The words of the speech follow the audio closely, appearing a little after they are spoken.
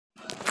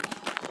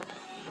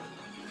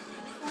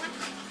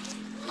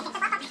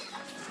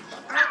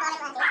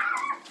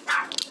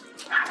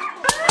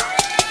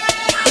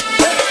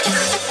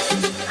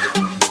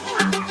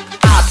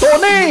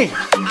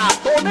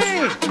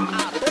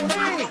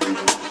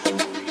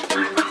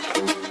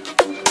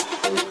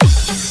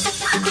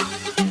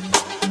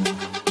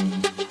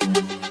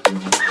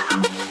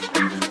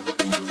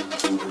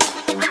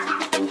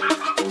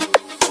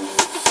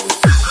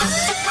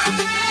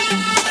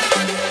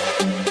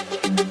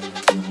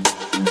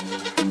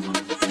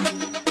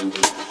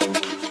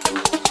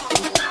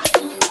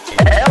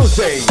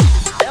LJ.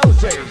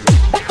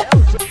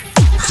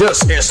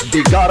 This is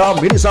the Gara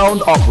Mini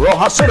Sound of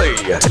Rojas City.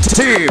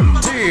 Team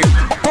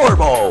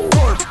Turbo.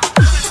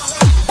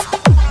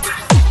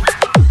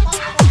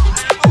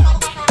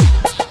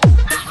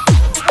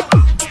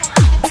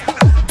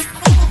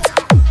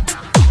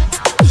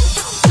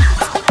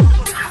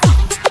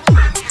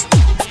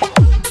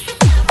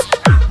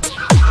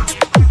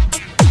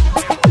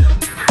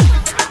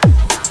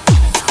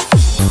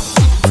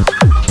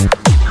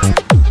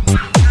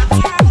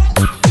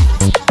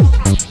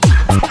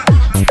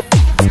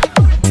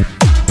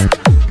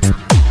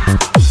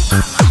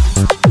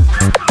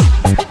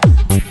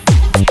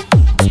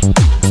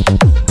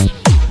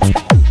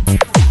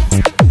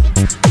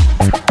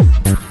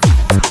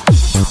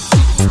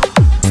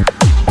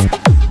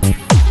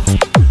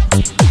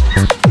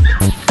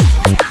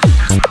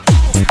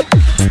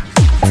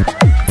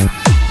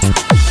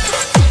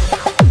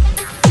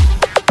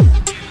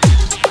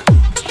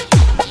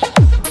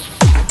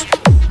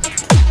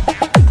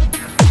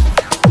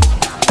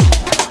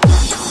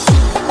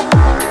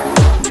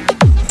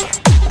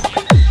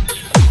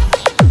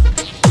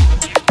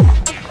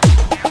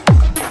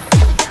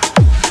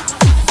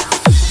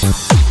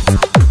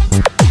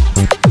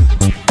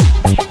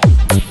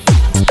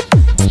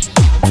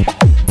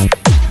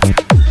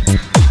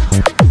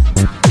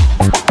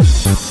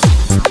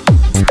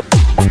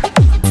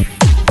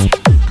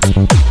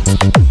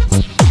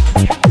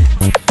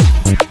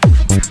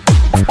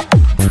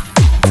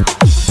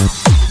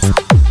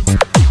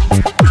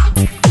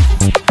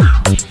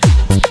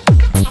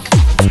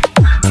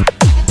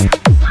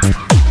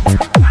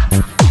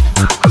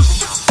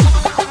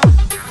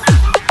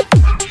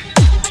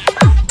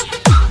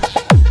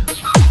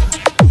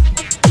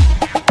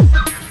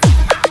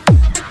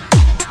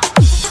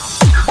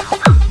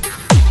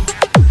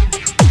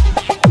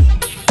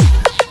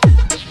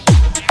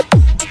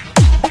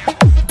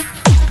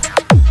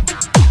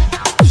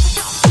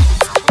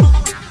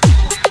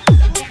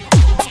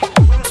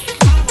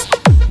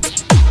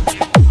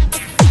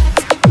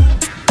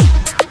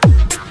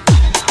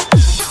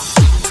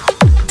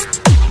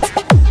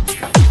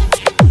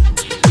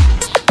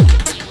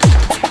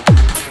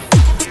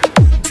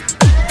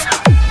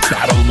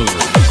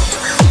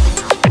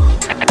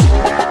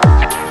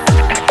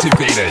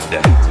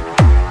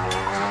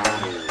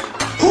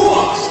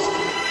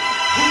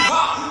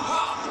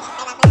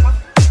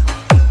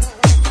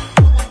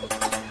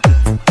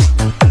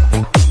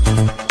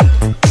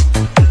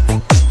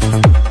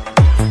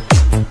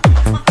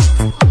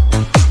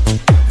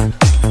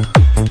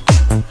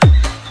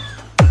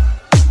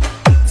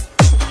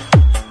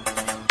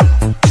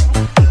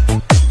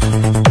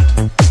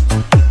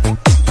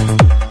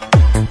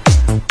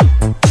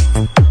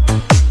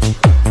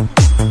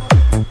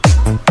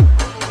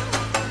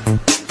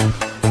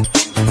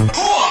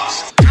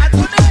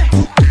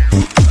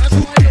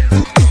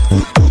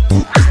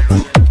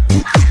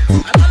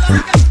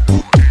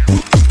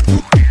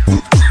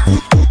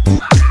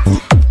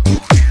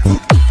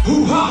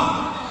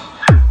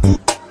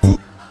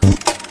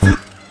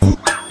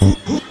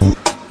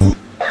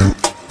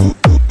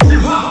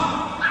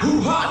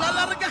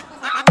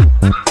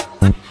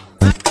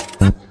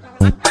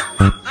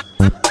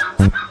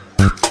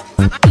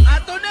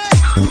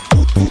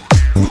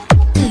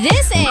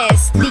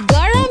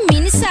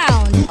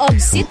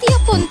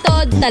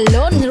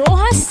 Talon,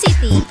 Rojas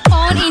City,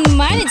 owned and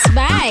managed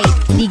by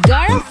the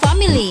Gara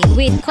family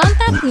with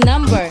contact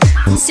number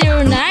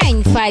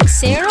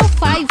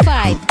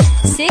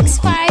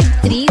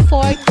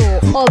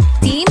 095055-65342 of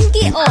Team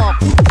Giok.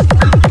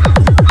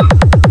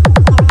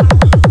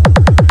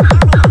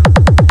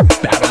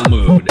 Battle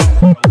mood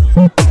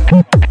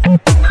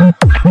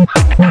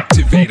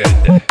activated.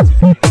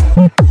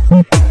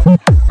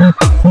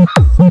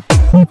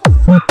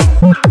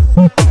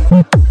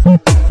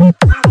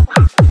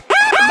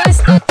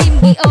 Basta Team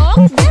Giok,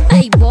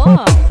 gatay bo.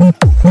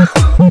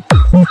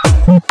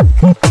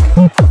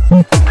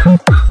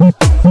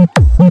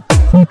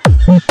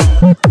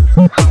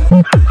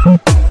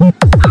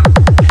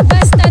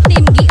 Basta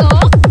Team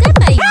Giok,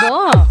 gatay bo.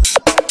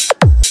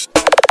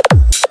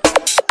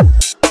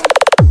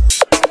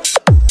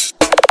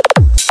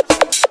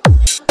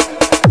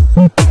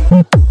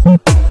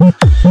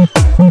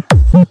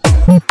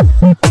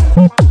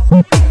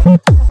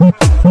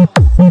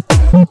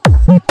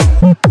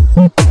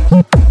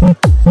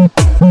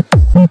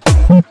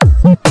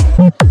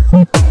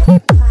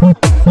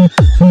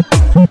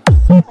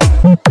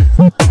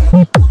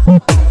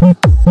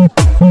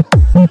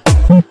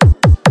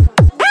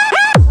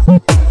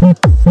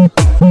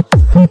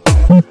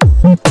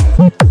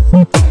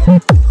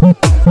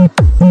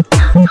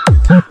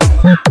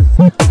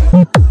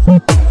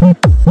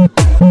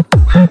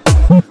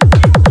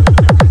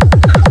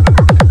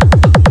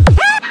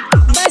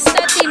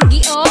 Basta Team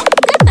Giok,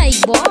 gatay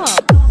bo.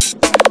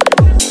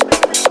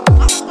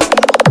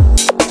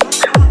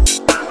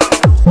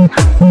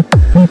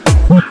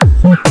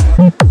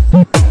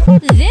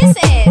 This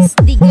is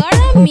the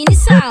Gara Mini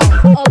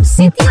Sound of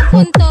City of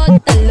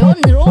Puntod,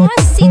 Talon,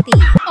 Rojas City,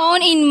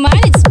 owned and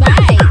managed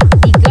by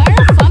the Gara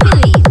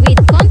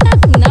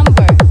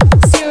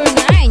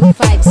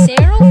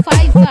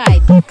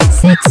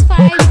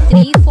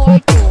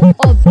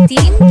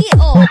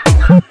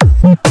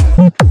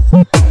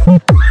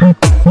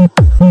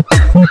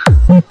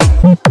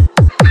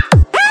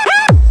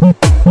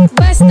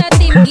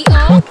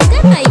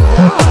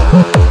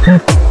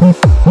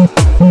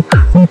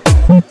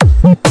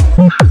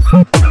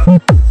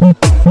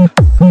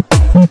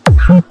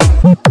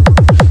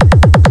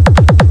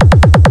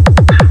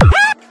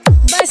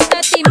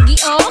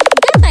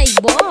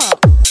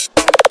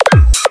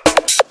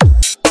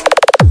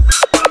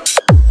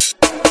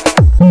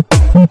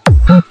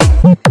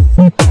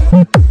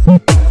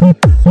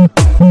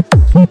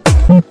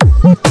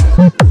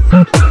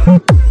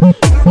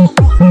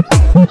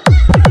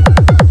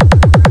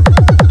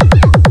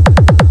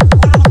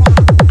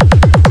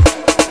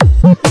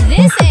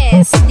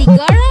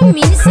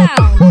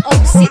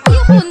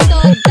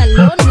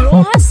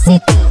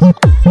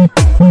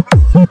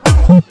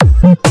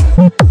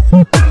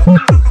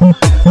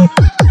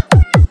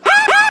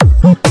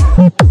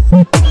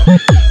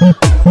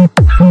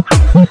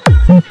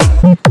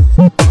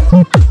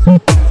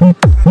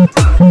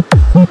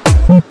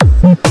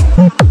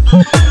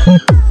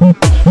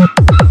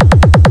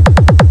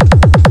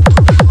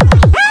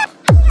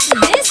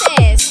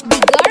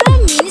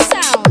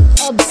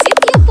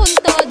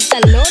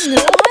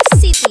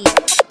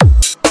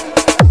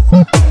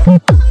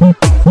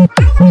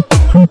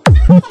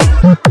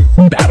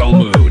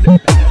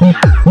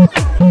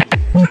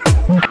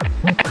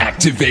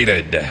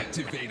Activated.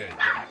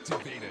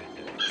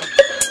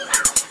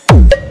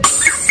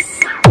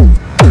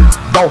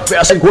 The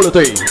best in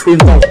quality, in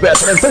the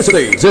best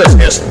intensity. This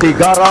is the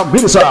Gara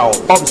Mini Sound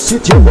of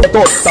Sitio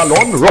Buntot,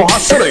 Talon,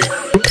 Rojas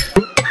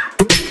City.